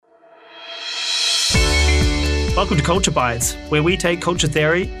Welcome to Culture Bites, where we take culture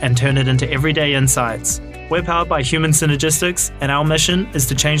theory and turn it into everyday insights. We're powered by Human Synergistics, and our mission is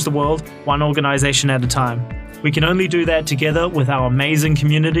to change the world one organization at a time. We can only do that together with our amazing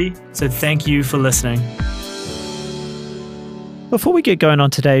community, so thank you for listening. Before we get going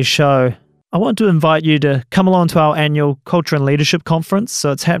on today's show, I want to invite you to come along to our annual Culture and Leadership Conference.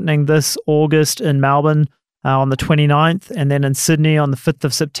 So it's happening this August in Melbourne on the 29th, and then in Sydney on the 5th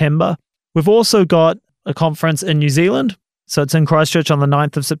of September. We've also got a conference in New Zealand. So it's in Christchurch on the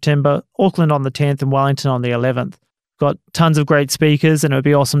 9th of September, Auckland on the 10th, and Wellington on the 11th. Got tons of great speakers, and it would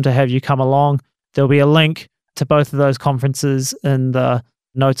be awesome to have you come along. There'll be a link to both of those conferences in the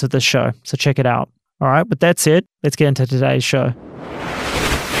notes of this show, so check it out. All right, with that said, let's get into today's show.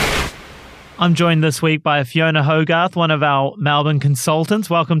 I'm joined this week by Fiona Hogarth, one of our Melbourne consultants.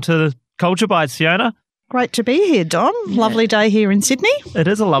 Welcome to Culture Bites, Fiona. Great to be here, Dom. Yeah. Lovely day here in Sydney. It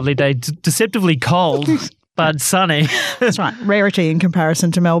is a lovely day, deceptively cold. But sunny. That's right. Rarity in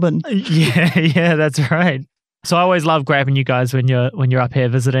comparison to Melbourne. Yeah, that's right. So I always love grabbing you guys when you're up here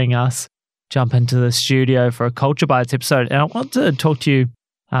visiting us. Jump into the studio for a Culture Bites episode. And I want to talk to you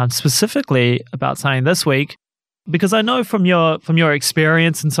specifically about something this week, because I know from your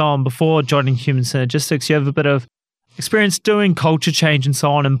experience and so on before joining Human Synergistics, you have a bit of experience doing culture change and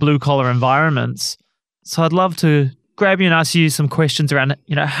so on in blue-collar environments. So I'd love to grab you and ask you some questions around,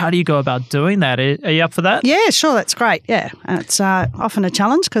 how do you go about doing that? Are you up for that? Yeah, sure. That's great. Yeah. And it's often a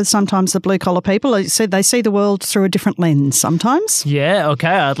challenge because sometimes the blue-collar people, they see the world through a different lens sometimes. Yeah, okay.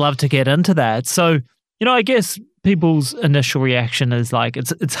 I'd love to get into that. So, I guess people's initial reaction is like,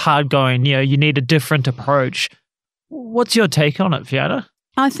 it's hard going, you need a different approach. What's your take on it, Fiona?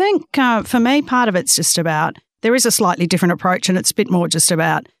 I think for me, part of it's just about, there is a slightly different approach, and it's a bit more just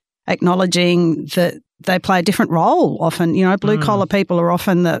about acknowledging that they play a different role often. Blue-collar people are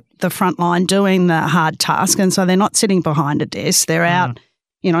often the front line doing the hard task, and so they're not sitting behind a desk. They're out,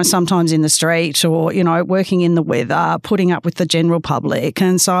 sometimes in the street or, working in the weather, putting up with the general public.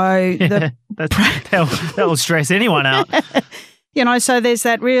 And so that will stress anyone out. So there's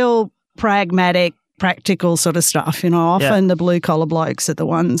that real pragmatic, practical sort of stuff. Often the blue-collar blokes are the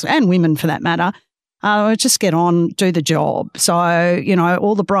ones, and women for that matter, just get on, do the job. So,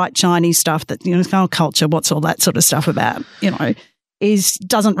 all the bright, shiny stuff that, culture, what's all that sort of stuff about,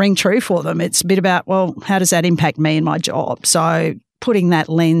 doesn't ring true for them. It's a bit about, well, how does that impact me and my job? So putting that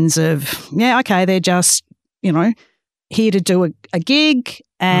lens of, they're just, here to do a gig,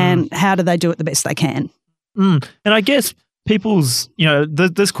 and how do they do it the best they can? And I guess people's,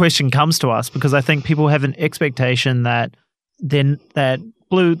 this question comes to us because I think people have an expectation that their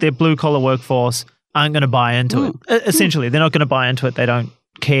blue-collar workforce aren't going to buy into it. Essentially, they're not going to buy into it. They don't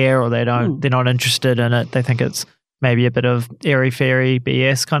care, or they're not interested in it. They think it's maybe a bit of airy-fairy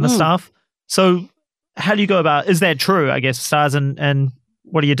BS kind of stuff. So how do you go about, is that true, I guess, Stars, and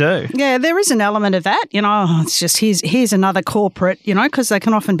what do you do? Yeah, there is an element of that. It's just here's another corporate, because they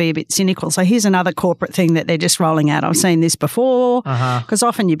can often be a bit cynical. So here's another corporate thing that they're just rolling out. I've seen this before, because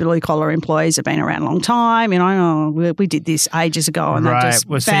often your blue-collar employees have been around a long time. We did this ages ago, and they're just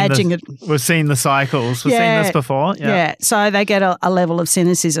badging it. We've seen the cycles. We've seen this before. Yeah, so they get a level of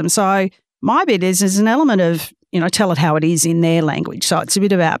cynicism. So my bit is an element of, tell it how it is in their language. So it's a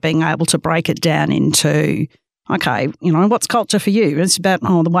bit about being able to break it down into, okay, what's culture for you? It's about,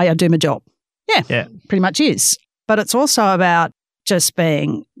 the way I do my job. Yeah, pretty much is. But it's also about just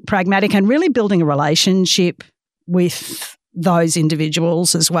being pragmatic and really building a relationship with those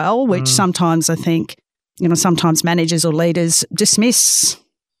individuals as well, which sometimes I think, sometimes managers or leaders dismiss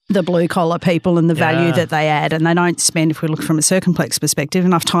the blue-collar people and the value that they add, and they don't spend, if we look from a circumflex perspective,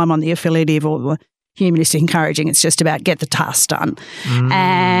 enough time on the affiliative or the humanistic encouraging. It's just about get the task done.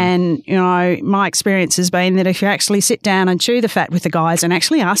 And, my experience has been that if you actually sit down and chew the fat with the guys and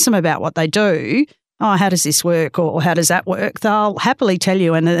actually ask them about what they do, how does this work or how does that work, they'll happily tell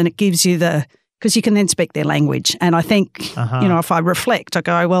you, and it gives you because you can then speak their language. And I think, if I reflect, I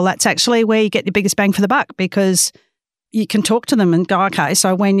go, well, that's actually where you get the biggest bang for the buck, because you can talk to them and go, okay,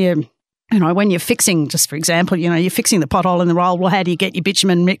 so when you're fixing, just for example, you're fixing the pothole in the roll, well, how do you get your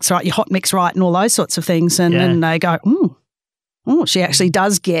bitumen mix right, your hot mix right, and all those sorts of things? And then they go, she actually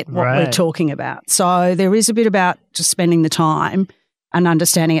does get what we're talking about. So there is a bit about just spending the time and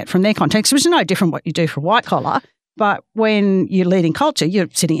understanding it from their context, which is no different what you do for white collar. But when you're leading culture, you're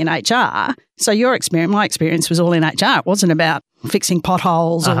sitting in HR. So my experience was all in HR. It wasn't about fixing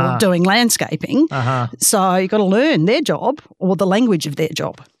potholes or doing landscaping. So you've got to learn their job or the language of their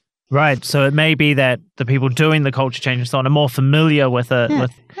job. Right. So it may be that the people doing the culture change and so on are more familiar with it,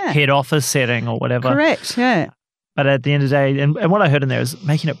 with head office setting or whatever. Correct, yeah. But at the end of the day, and what I heard in there is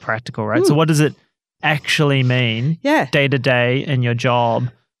making it practical, right? So what does it actually mean Yeah. day to day in your job,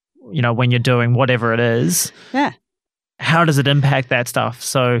 when you're doing whatever it is. Yeah. How does it impact that stuff?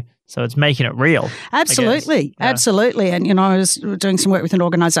 So it's making it real. Absolutely. Yeah. Absolutely. And, I was doing some work with an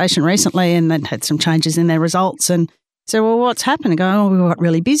organisation recently and then had some changes in their results and said, well, what's happened? I go, we got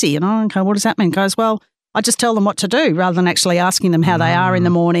really busy. Okay, what does that mean? Goes, well, I just tell them what to do rather than actually asking them how they are in the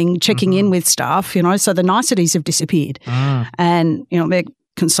morning, checking in with stuff, so the niceties have disappeared. And,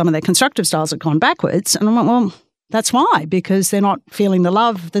 some of their constructive styles have gone backwards. And I'm like, well, that's why, because they're not feeling the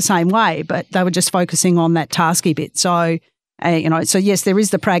love the same way, but they were just focusing on that tasky bit. So, so yes, there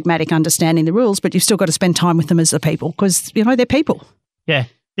is the pragmatic understanding the rules, but you've still got to spend time with them as the people because, they're people. Yeah.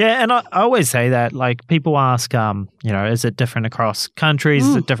 Yeah, and I always say that, like, people ask, is it different across countries?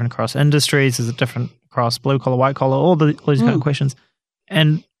 Is it different across industries? Is it different across blue collar, white collar, all these kind of questions?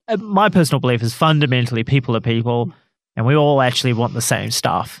 And my personal belief is fundamentally people are people and we all actually want the same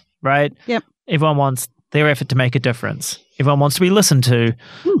stuff, right? Yep. Everyone wants their effort to make a difference. Everyone wants to be listened to,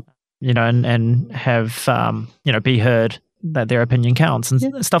 and have, be heard, that their opinion counts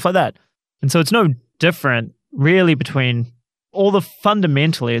and stuff like that. And so it's no different really between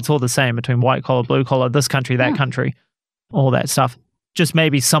fundamentally, it's all the same between white collar, blue collar, this country, that country, all that stuff. Just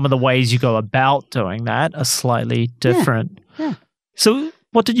maybe some of the ways you go about doing that are slightly different. Yeah. So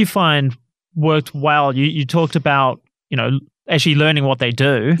what did you find worked well? You talked about, actually learning what they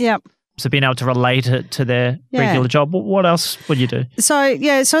do. Yep. So being able to relate it to their regular job. What else would you do? So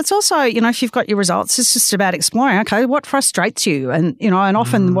it's also, if you've got your results, it's just about exploring, okay, what frustrates you? And, and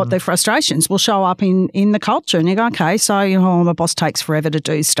often what their frustrations will show up in the culture. And you go, okay, so, my boss takes forever to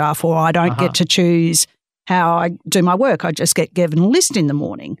do stuff, or I don't get to choose how I do my work. I just get given a list in the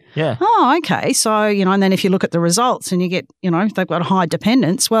morning. Yeah. Oh, okay. So, and then if you look at the results and you get, they've got high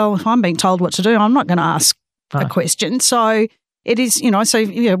dependence, well, if I'm being told what to do, I'm not going to ask a question. So it is,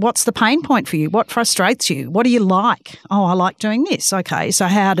 what's the pain point for you? What frustrates you? What do you like? Oh, I like doing this. Okay. So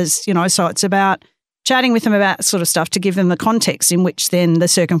how does, so it's about chatting with them about sort of stuff to give them the context in which then the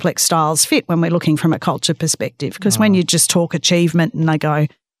circumflex styles fit when we're looking from a culture perspective. Because when you just talk achievement and they go,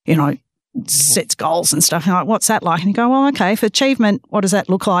 sets goals and stuff, you're like, what's that like? And you go, well, okay, for achievement, what does that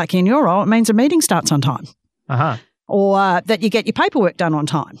look like in your role? It means a meeting starts on time. Or that you get your paperwork done on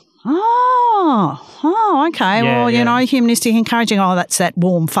time. Oh, okay. Yeah, well, humanistic encouraging, that's that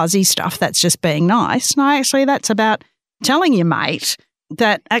warm, fuzzy stuff. That's just being nice. No, actually, that's about telling your mate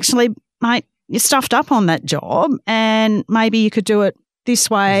that actually, mate, you're stuffed up on that job and maybe you could do it this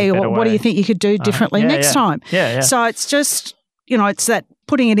way, or what do you think you could do differently next time? Yeah. So it's just, it's that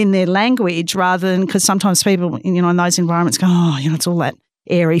putting it in their language rather than, because sometimes people, in those environments go, it's all that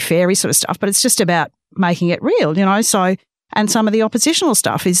airy-fairy sort of stuff, but it's just about making it real, so. And some of the oppositional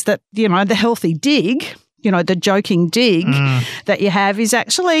stuff is that, the healthy dig, the joking dig that you have is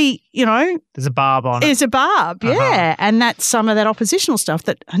actually, there's a barb on it. There's a barb, yeah. And that's some of that oppositional stuff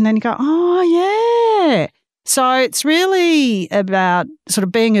and then you go, oh, yeah. So it's really about sort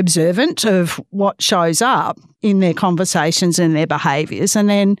of being observant of what shows up in their conversations and their behaviours and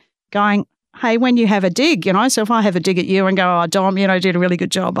then going, hey, when you have a dig, so if I have a dig at you and go, oh, Dom, did a really good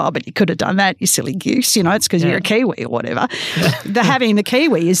job, but you could have done that, you silly goose, it's because you're a Kiwi or whatever. Having the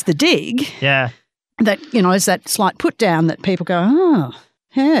Kiwi is the dig. Yeah. That, is that slight put down that people go, oh,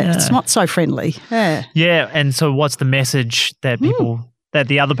 yeah, it's not so friendly. Yeah. Yeah, and so what's the message that people, that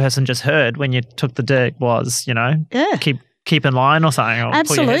the other person just heard when you took the dig was, keep in line or something? Or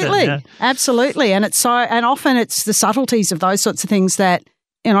absolutely. Absolutely. And and often it's the subtleties of those sorts of things that,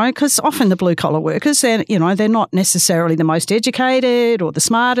 because often the blue-collar workers, they're not necessarily the most educated or the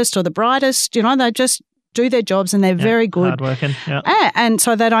smartest or the brightest. They just do their jobs and they're very good. Hardworking, and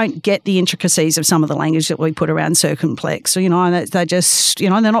so they don't get the intricacies of some of the language that we put around circumflex. So, they just, they're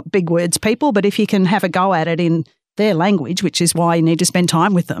not big words people, but if you can have a go at it in their language, which is why you need to spend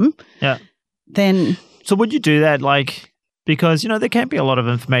time with them, then... So would you do that, because, there can't be a lot of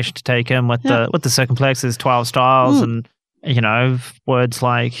information to take in with the circumflex. There's 12 styles and... words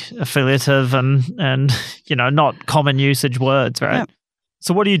like affiliative and not common usage words, right? Yeah.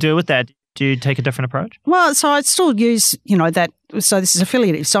 So what do you do with that? Do you take a different approach? Well, so I'd still use, that, so this is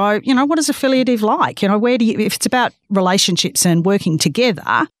affiliative. So, what is affiliative like? Where do you, if it's about relationships and working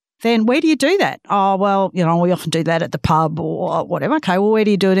together, then where do you do that? Oh, well, we often do that at the pub or whatever. Okay, well, where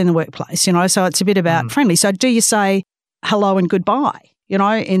do you do it in the workplace? So it's a bit about friendly. So do you say hello and goodbye?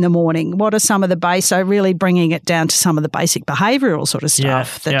 In the morning, what are some of the so really bringing it down to some of the basic behavioural sort of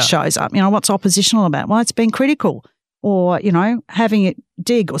stuff that shows up. What's oppositional about? Well, it's being critical or, having it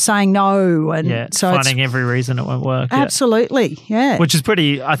dig or saying no. And so finding every reason it won't work. Absolutely, yeah. Which is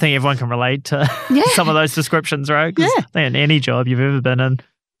pretty, I think everyone can relate to some of those descriptions, right? 'Cause I think in any job you've ever been in,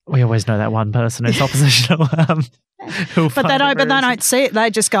 We always know that one person who's oppositional. But they don't see it. They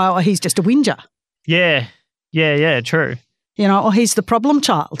just go, oh, he's just a whinger. Yeah, true. Or he's the problem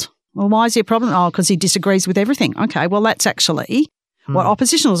child. Well, why is he a problem? Oh, because he disagrees with everything. Okay, well, that's actually what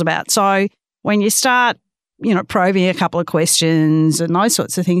oppositional is about. So when you start, probing a couple of questions and those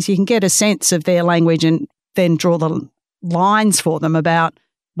sorts of things, you can get a sense of their language and then draw the lines for them about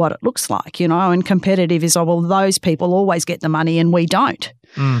what it looks like, and competitive is, well, those people always get the money and we don't.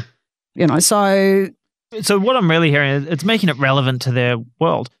 So what I'm really hearing is it's making it relevant to their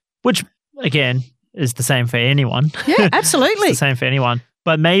world, which, again, is the same for anyone. Yeah, absolutely. It's the same for anyone.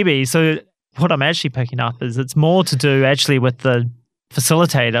 But maybe, so what I'm actually picking up is it's more to do actually with the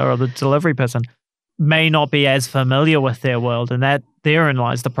facilitator or the delivery person may not be as familiar with their world, and that therein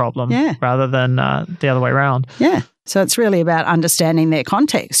lies the problem rather than the other way around. Yeah. So it's really about understanding their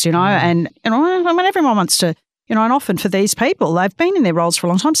context, and everyone wants to, and often for these people, they've been in their roles for a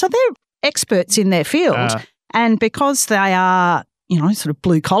long time, so they're experts in their field. And because they are, sort of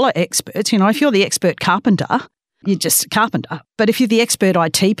blue collar experts, if you're the expert carpenter, you're just a carpenter. But if you're the expert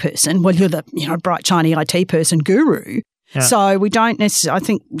IT person, well, you're the, bright, shiny IT person guru. Yeah. So we don't necessarily, I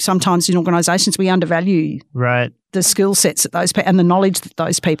think sometimes in organisations we undervalue the skill sets that those and the knowledge that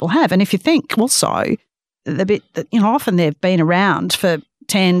those people have. And if you think also the bit that, often they've been around for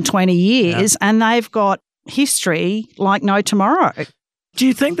 10, 20 years and they've got history like no tomorrow. Do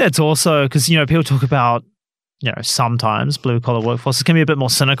you think that's also, because, people talk about, sometimes blue-collar workforces can be a bit more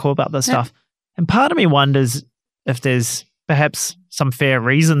cynical about this stuff. And part of me wonders if there's perhaps some fair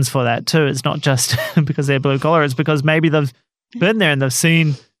reasons for that too. It's not just because they're blue-collar, it's because maybe they've been there and they've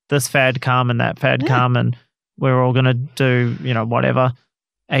seen this fad come and that fad come and we're all going to do, whatever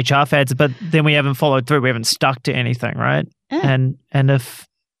HR fads, but then we haven't followed through. We haven't stuck to anything, right? Yeah. And if,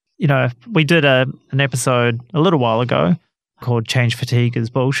 we did an episode a little while ago called Change Fatigue is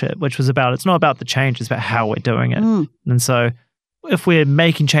Bullshit, which was about, it's not about the change, it's about how we're doing it. And so if we're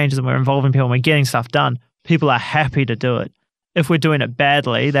making changes and we're involving people and we're getting stuff done, people are happy to do it. If we're doing it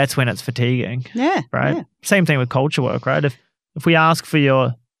badly, that's when it's fatiguing. Yeah. Right? Yeah. Same thing with culture work, right? If we ask for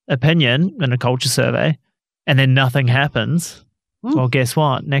your opinion in a culture survey and then nothing happens, well, guess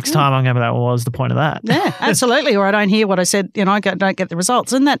what? Next time I'm going to be like, well, what was the point of that? Yeah, absolutely. Or I don't hear what I said, I don't get the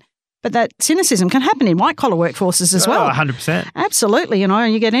results. But that cynicism can happen in white-collar workforces as well. 100%. Absolutely.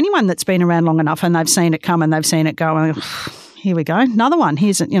 You get anyone that's been around long enough and they've seen it come and they've seen it go and here we go, another one.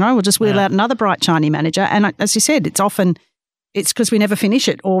 Here's, we'll just wheel out another bright, shiny manager. And as you said, it's because we never finish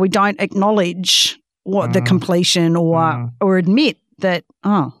it or we don't acknowledge what the completion or admit that,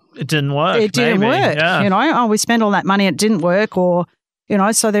 it didn't work. It didn't work. Yeah. We spent all that money, it didn't work, or,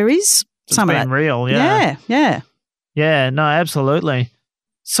 so there is some of that. It's been real, Yeah, no, absolutely.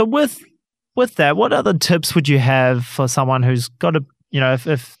 So with that, what other tips would you have for someone who's got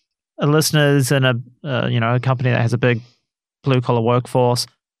if a listener's in a company that has a big blue collar workforce,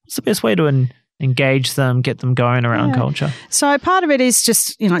 what's the best way to engage them, get them going around culture? So part of it is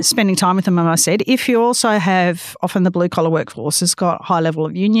just, spending time with them, as I said. If you also have, often the blue collar workforce has got high level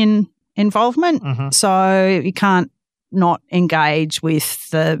of union involvement, so you can't not engage with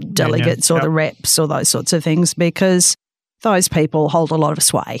the delegates or the reps or those sorts of things because those people hold a lot of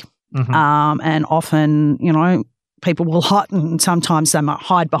sway. And often, people will hide, and sometimes they might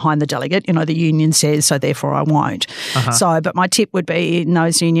hide behind the delegate. The union says, so therefore I won't. But my tip would be in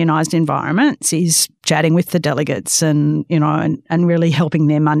those unionised environments is chatting with the delegates and, and really helping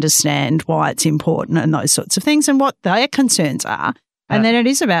them understand why it's important and those sorts of things and what their concerns are. And then it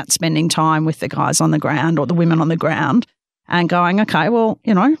is about spending time with the guys on the ground or the women on the ground and going, okay, well,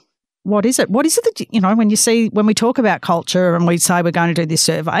 what is it? What is it that, when we talk about culture and we say we're going to do this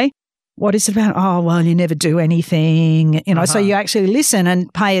survey, what is it about? Oh, well, you never do anything, so you actually listen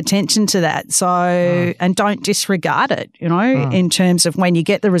and pay attention to that. So, and don't disregard it, in terms of when you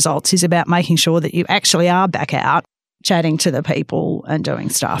get the results is about making sure that you actually are back out chatting to the people and doing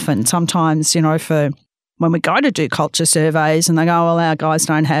stuff. And sometimes, for when we go to do culture surveys and they go, well, our guys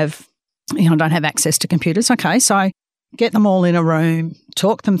don't have access to computers. Okay, so get them all in a room,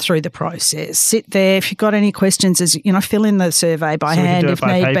 talk them through the process, sit there. If you've got any questions, fill in the survey by hand if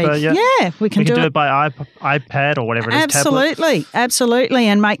need be. Yeah, we can do it by iPad or whatever it is. Absolutely,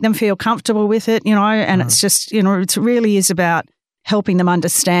 and make them feel comfortable with it, and it's just, it really is about helping them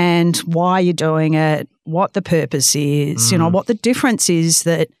understand why you're doing it, what the purpose is, what the difference is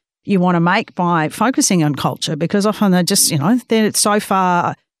that you want to make by focusing on culture, because often they're just, they're so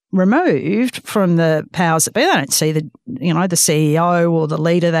far removed from the powers that be. They don't see the CEO or the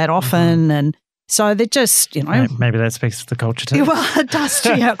leader that often. And So they're just, Maybe that speaks to the culture too. Well, it does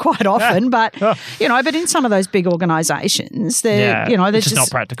quite often, but, but in some of those big organisations, it's just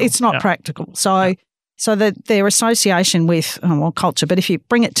not practical. It's not practical. So their association with, culture, but if you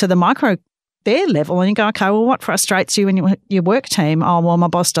bring it to the their level and you go, okay, well, what frustrates you in your work team? Oh, well, my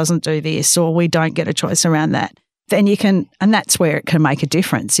boss doesn't do this, or we don't get a choice around that. Then you can, and that's where it can make a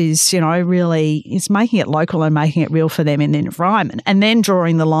difference is, really, it's making it local and making it real for them in the environment, and then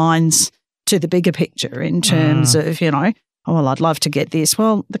drawing the lines to the bigger picture in terms of, well, I'd love to get this.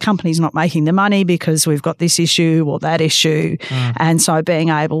 Well, the company's not making the money because we've got this issue or that issue. And so being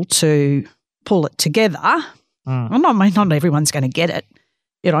able to pull it together, well, not everyone's going to get it.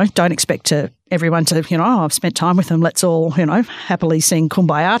 Don't expect everyone to, I've spent time with them. Let's all, happily sing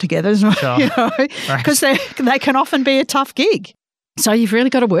Kumbaya together, because they can often be a tough gig. So you've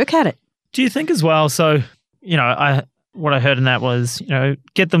really got to work at it. Do you think as well? So, what I heard in that was,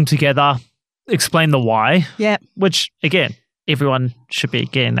 get them together, explain the why. Yeah. Which, again, everyone should be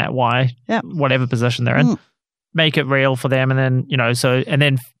getting that why, whatever position they're in. Make it real for them. And then, and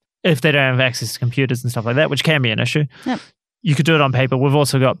then if they don't have access to computers and stuff like that, which can be an issue. Yep. You could do it on paper. We've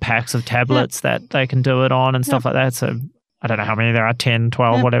also got packs of tablets that they can do it on and stuff like that. So I don't know how many there are, 10,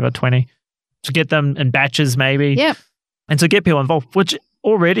 12, whatever, 20. To get them in batches maybe. Yeah. And to get people involved, which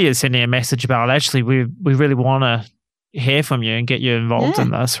already is sending a message about, actually, we really want to hear from you and get you involved in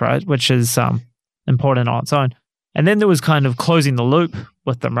this, right? Which is important on its own. And then there was kind of closing the loop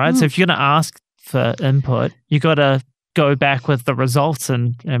with them, right? So if you're going to ask for input, you got to go back with the results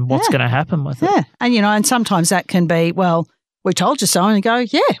and what's going to happen with it. Yeah. And, and sometimes that can be, well, we told you so, and you go,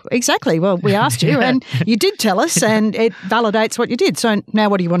 yeah, exactly. Well, we asked you and you did tell us, and it validates what you did. So now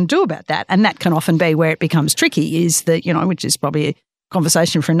what do you want to do about that? And that can often be where it becomes tricky is that, which is probably a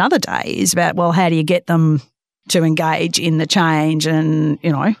conversation for another day, is about, well, how do you get them to engage in the change and,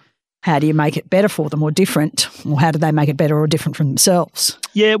 how do you make it better for them or different? Or how do they make it better or different from themselves?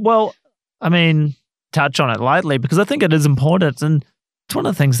 Yeah, well, I mean, touch on it lightly because I think it is important. And it's one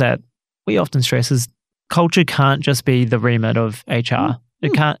of the things that we often stress is culture can't just be the remit of HR.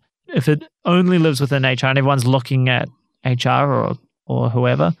 It can't, if it only lives within HR and everyone's looking at HR or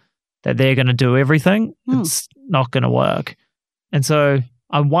whoever, that they're going to do everything, it's not going to work. And so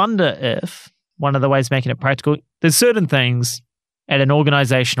I wonder if one of the ways making it practical, there's certain things at an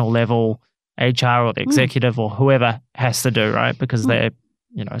organizational level, HR or the executive or whoever has to do, right? Because they're,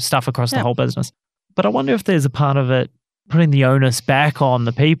 stuff across the whole business. But I wonder if there's a part of it putting the onus back on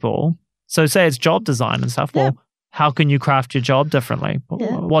the people. So say it's job design and stuff. Well, how can you craft your job differently?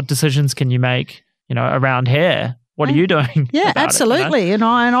 What decisions can you make, around here? What are you doing? Yeah, absolutely. And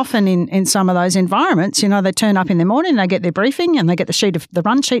often in some of those environments, they turn up in the morning, they get their briefing and they get the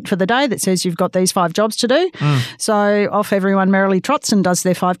run sheet for the day that says you've got these 5 jobs to do. So off everyone merrily trots and does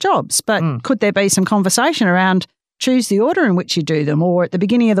their 5 jobs. But could there be some conversation around choose the order in which you do them, or at the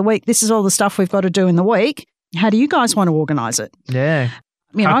beginning of the week, this is all the stuff we've got to do in the week. How do you guys want to organise it? Yeah.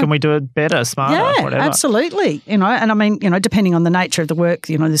 How can we do it better, smarter, whatever? Absolutely. And I mean, depending on the nature of the work,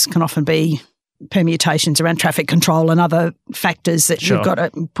 this can often be permutations around traffic control and other factors that you've got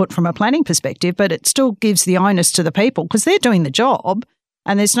to put from a planning perspective, but it still gives the onus to the people because they're doing the job.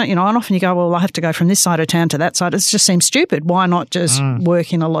 And there's no, and often you go, well, I have to go from this side of town to that side. It just seems stupid. Why not just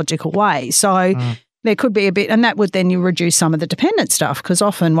work in a logical way? So there could be a bit, and that would then you reduce some of the dependent stuff because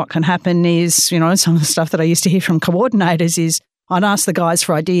often what can happen is, some of the stuff that I used to hear from coordinators is I'd ask the guys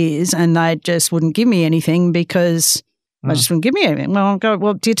for ideas and they just wouldn't give me anything because they just wouldn't give me anything. Well, I'll go,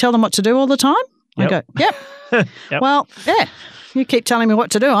 well, do you tell them what to do all the time? I go, yep. Well, you keep telling me what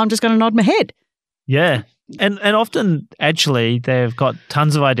to do. I'm just going to nod my head. Yeah. And often, actually, they've got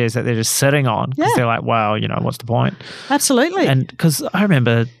tons of ideas that they're just sitting on because they're like, wow, what's the point? Absolutely. And because I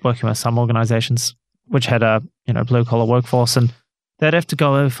remember working with some organizations which had a, blue-collar workforce and they'd have to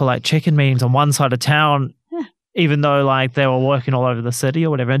go over for like check-in meetings on one side of town even though like they were working all over the city or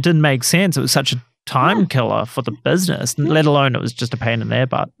whatever. It didn't make sense. It was such a time killer for the business, let alone it was just a pain in their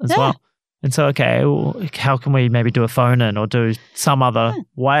butt as well. And so, okay, well, how can we maybe do a phone-in or do some other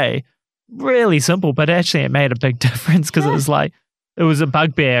way? Really simple, but actually it made a big difference because it was like, it was a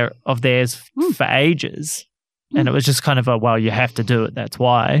bugbear of theirs for ages. And it was just kind of a, well, you have to do it, that's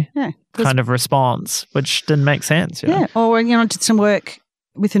why, kind of response, which didn't make sense. Or, did some work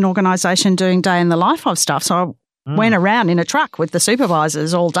with an organisation doing day in the life of stuff. So I went around in a truck with the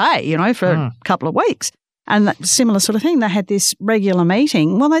supervisors all day, for a couple of weeks. And that similar sort of thing, they had this regular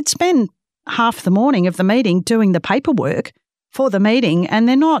meeting. Well, they'd spend half the morning of the meeting doing the paperwork for the meeting, and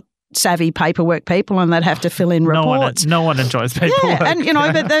they're not savvy paperwork people and they'd have to fill in reports. No one enjoys paperwork. And,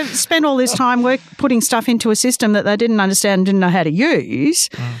 but they've spent all this time putting stuff into a system that they didn't understand, didn't know how to use,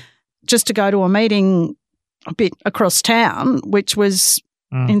 just to go to a meeting a bit across town, which was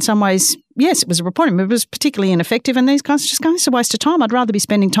in some ways, yes, it was a reporting, but it was particularly ineffective. And these guys are just going, it's a waste of time. I'd rather be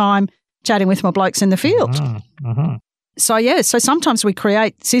spending time chatting with my blokes in the field. So sometimes we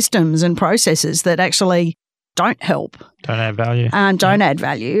create systems and processes that actually don't help. Don't add value. Don't add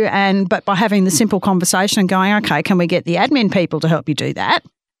value. But by having the simple conversation and going, okay, can we get the admin people to help you do that,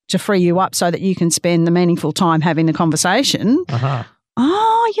 to free you up so that you can spend the meaningful time having the conversation?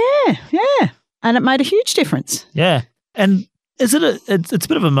 Oh, yeah. And it made a huge difference. Yeah. And is it's a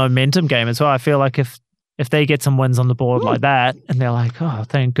bit of a momentum game as well. I feel like if they get some wins on the board like that and they're like, oh,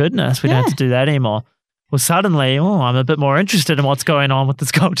 thank goodness we don't have to do that anymore. Well, suddenly, I'm a bit more interested in what's going on with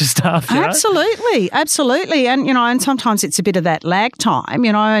this culture stuff. Absolutely. And, and sometimes it's a bit of that lag time,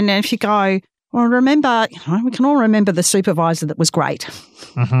 and if you go, well, remember, we can all remember the supervisor that was great.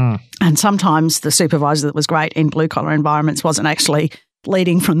 And sometimes the supervisor that was great in blue-collar environments wasn't actually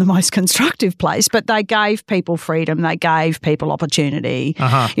leading from the most constructive place, but they gave people freedom, they gave people opportunity,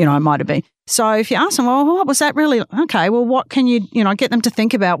 it might have been. So if you ask them, well, what was that really? Okay, well, what can you, get them to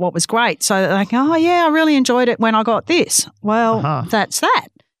think about what was great? So they're like, oh, yeah, I really enjoyed it when I got this. Well, that's that.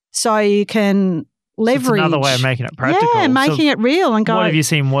 So you can leverage. So it's another way of making it practical. Yeah, making it real and go. What have you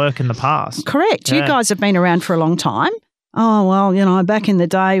seen work in the past? Correct. You guys have been around for a long time. Oh, well, back in the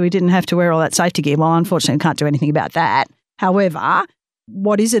day, we didn't have to wear all that safety gear. Well, unfortunately, we can't do anything about that. However,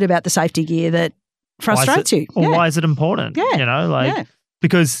 what is it about the safety gear that frustrates you? Why is it important?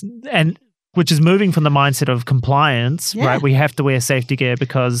 Because, which is moving from the mindset of compliance, right? We have to wear safety gear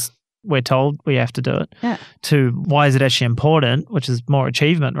because we're told we have to do it, to why is it actually important, which is more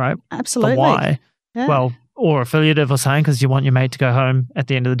achievement, right? Absolutely. But why? Yeah. Well, or affiliative or something because you want your mate to go home at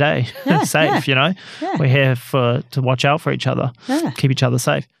the end of the day safe, Yeah. We're here to watch out for each other, keep each other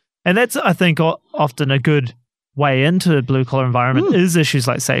safe. And that's, I think, often a good way into a blue-collar environment is issues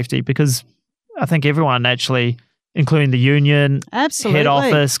like safety, because I think everyone actually, including the union, head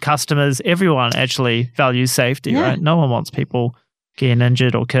office, customers, everyone actually values safety, right? No one wants people getting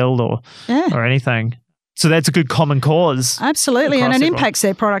injured or killed or anything. So that's a good common cause. Absolutely, and it impacts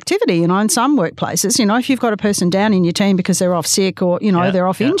their productivity. In some workplaces, if you've got a person down in your team because they're off sick or, they're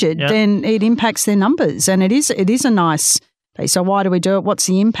off injured, then it impacts their numbers. And it is a nice piece. So why do we do it? What's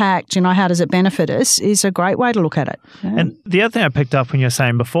the impact? How does it benefit us? Is a great way to look at it. Yeah. And the other thing I picked up when you were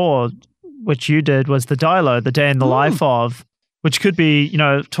saying before, which you did, was the DILO, the day in the life of, which could be,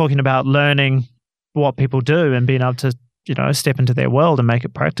 talking about learning what people do and being able to, step into their world and make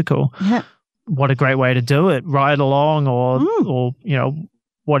it practical. Yeah. What a great way to do it. Ride along or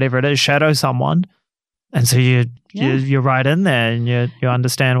whatever it is, shadow someone. And so you're right in there and you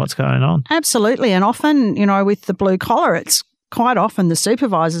understand what's going on. Absolutely. And often, with the blue collar, it's quite often the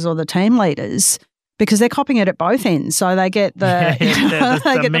supervisors or the team leaders, because they're copying it at both ends. So they get the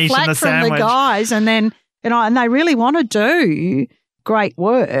the flack from the guys, and then and they really want to do great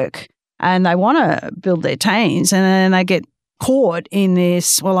work and they want to build their teams, and then they get caught in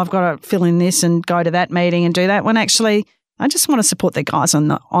this. Well, I've got to fill in this and go to that meeting and do that. When actually, I just want to support the guys on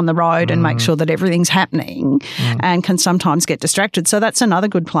the road and make sure that everything's happening, and can sometimes get distracted. So that's another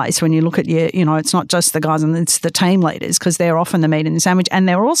good place when you look at it's not just the guys and it's the team leaders, because they're often the meat in the sandwich, and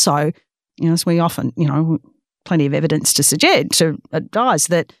they're also, as we often, plenty of evidence to suggest to guys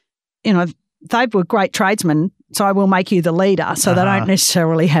that, they were great tradesmen, so I will make you the leader. So they don't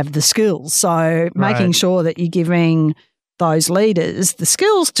necessarily have the skills. So making sure that you're giving those leaders the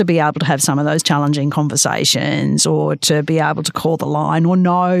skills to be able to have some of those challenging conversations, or to be able to call the line, or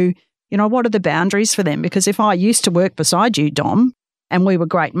know, what are the boundaries for them? Because if I used to work beside you, Dom, and we were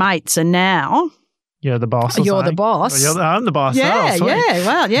great mates, and now you're the boss. You're the boss. I'm the boss. Yeah,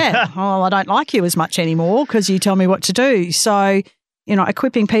 Well, I don't like you as much anymore because you tell me what to do. So,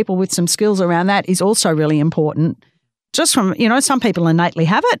 equipping people with some skills around that is also really important. Just from, some people innately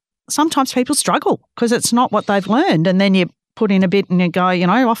have it. Sometimes people struggle because it's not what they've learned. And then you put in a bit and you go,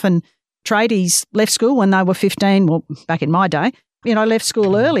 often tradies left school when they were 15, well, back in my day, left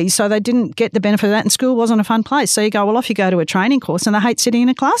school early, so they didn't get the benefit of that, and school wasn't a fun place. So you go, well, off you go to a training course, and they hate sitting in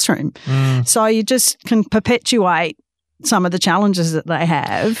a classroom. So you just can perpetuate some of the challenges that they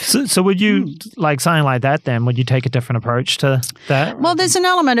have. So would you, like something like that then, would you take a different approach to that? Well, there's an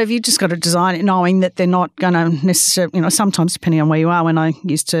element of you just got to design it knowing that they're not going to necessarily, sometimes depending on where you are. When I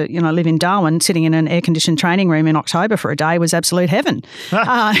used to, live in Darwin, sitting in an air-conditioned training room in October for a day was absolute heaven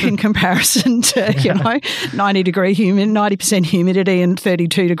in comparison to, 90% humidity and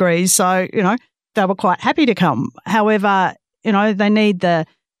 32 degrees. So, they were quite happy to come. However, they need the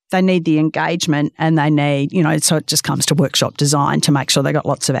engagement, and they need, so it just comes to workshop design to make sure they got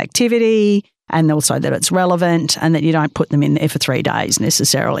lots of activity and also that it's relevant and that you don't put them in there for 3 days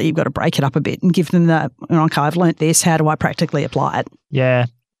necessarily. You've got to break it up a bit and give them the, okay, I've learnt this. How do I practically apply it? Yeah.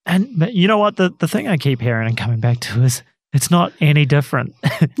 And you know what? The thing I keep hearing and coming back to is it's not any different,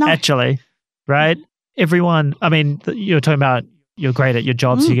 actually, right? Everyone, I mean, you're talking about you're great at your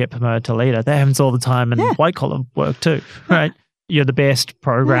job, so you get promoted to leader. That happens all the time in white-collar work too, right? You're the best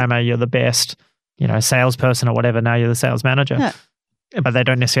programmer, you're the best, salesperson or whatever. Now you're the sales manager. Yeah. But they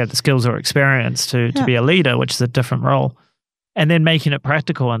don't necessarily have the skills or experience to be a leader, which is a different role. And then making it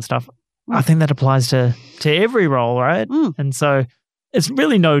practical and stuff, I think that applies to every role, right? And so it's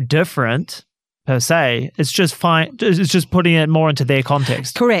really no different per se. It's just it's just putting it more into their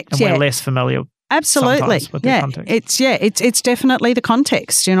context. Correct. And we're less familiar. Absolutely. With their context. It's definitely the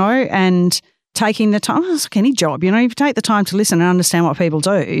context, and taking the time. It's like any job, if you take the time to listen and understand what people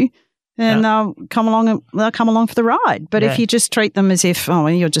do, then they'll come along for the ride. But if you just treat them as if,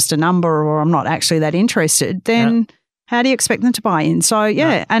 you're just a number or I'm not actually that interested, then how do you expect them to buy in? So,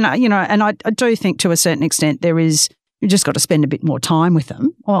 and I do think to a certain extent you just got to spend a bit more time with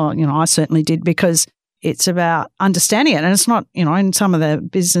them. Well, I certainly did, because it's about understanding it. And it's not, in some of the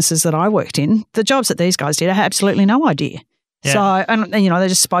businesses that I worked in, the jobs that these guys did, I had absolutely no idea. Yeah. So, and they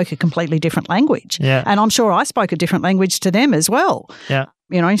just spoke a completely different language. Yeah. And I'm sure I spoke a different language to them as well. Yeah.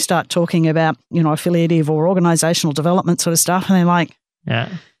 You start talking about, affiliative or organisational development sort of stuff, and they're like,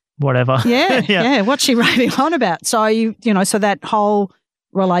 whatever. Yeah. What's she raving on about? So, so that whole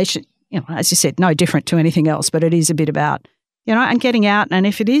relation, as you said, no different to anything else, but it is a bit about, and getting out. And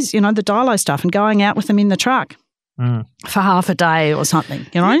if it is, the Dilo stuff and going out with them in the truck for half a day or something,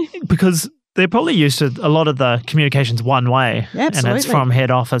 Because they're probably used to a lot of the communications one way. Absolutely. And it's from head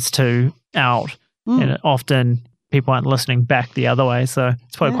office to out. And often people aren't listening back the other way. So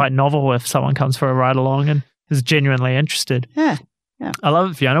it's probably quite novel if someone comes for a ride along and is genuinely interested. Yeah. I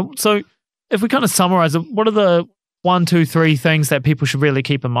love it, Fiona. So if we kind of summarize it, what are the 1, 2, 3 things that people should really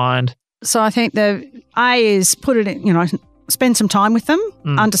keep in mind? So I think the A is put it in, spend some time with them,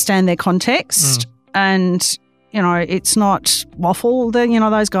 understand their context, and, it's not waffle.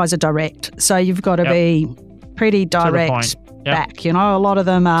 Those guys are direct. So you've got to be pretty direct back. A lot of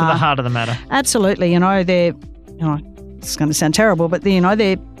them are... To the heart of the matter. Absolutely. They're, it's going to sound terrible, but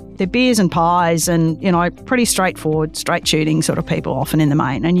they're beers and pies and, pretty straightforward, straight shooting sort of people often in the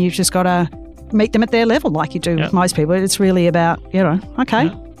main. And you've just got to meet them at their level like you do with most people. It's really about,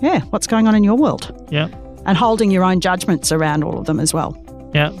 what's going on in your world? Yeah. And holding your own judgments around all of them as well.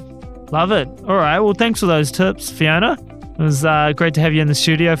 Yeah. Love it. All right. Well, thanks for those tips, Fiona. It was great to have you in the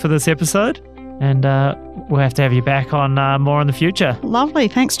studio for this episode. And we'll have to have you back on more in the future. Lovely.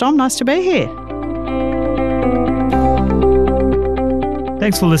 Thanks, Dom. Nice to be here.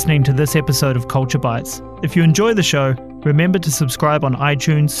 Thanks for listening to this episode of Culture Bites. If you enjoy the show, remember to subscribe on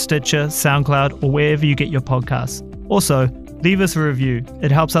iTunes, Stitcher, SoundCloud, or wherever you get your podcasts. Also, leave us a review. It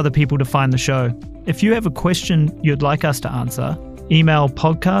helps other people to find the show. If you have a question you'd like us to answer, email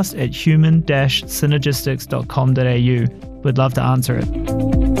podcast@human-synergistics.com.au. We'd love to answer it.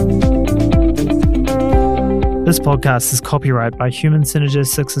 This podcast is copyright by Human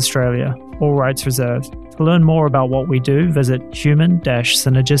Synergistics Australia. All rights reserved. To learn more about what we do, visit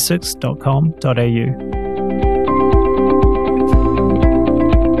human-synergistics.com.au.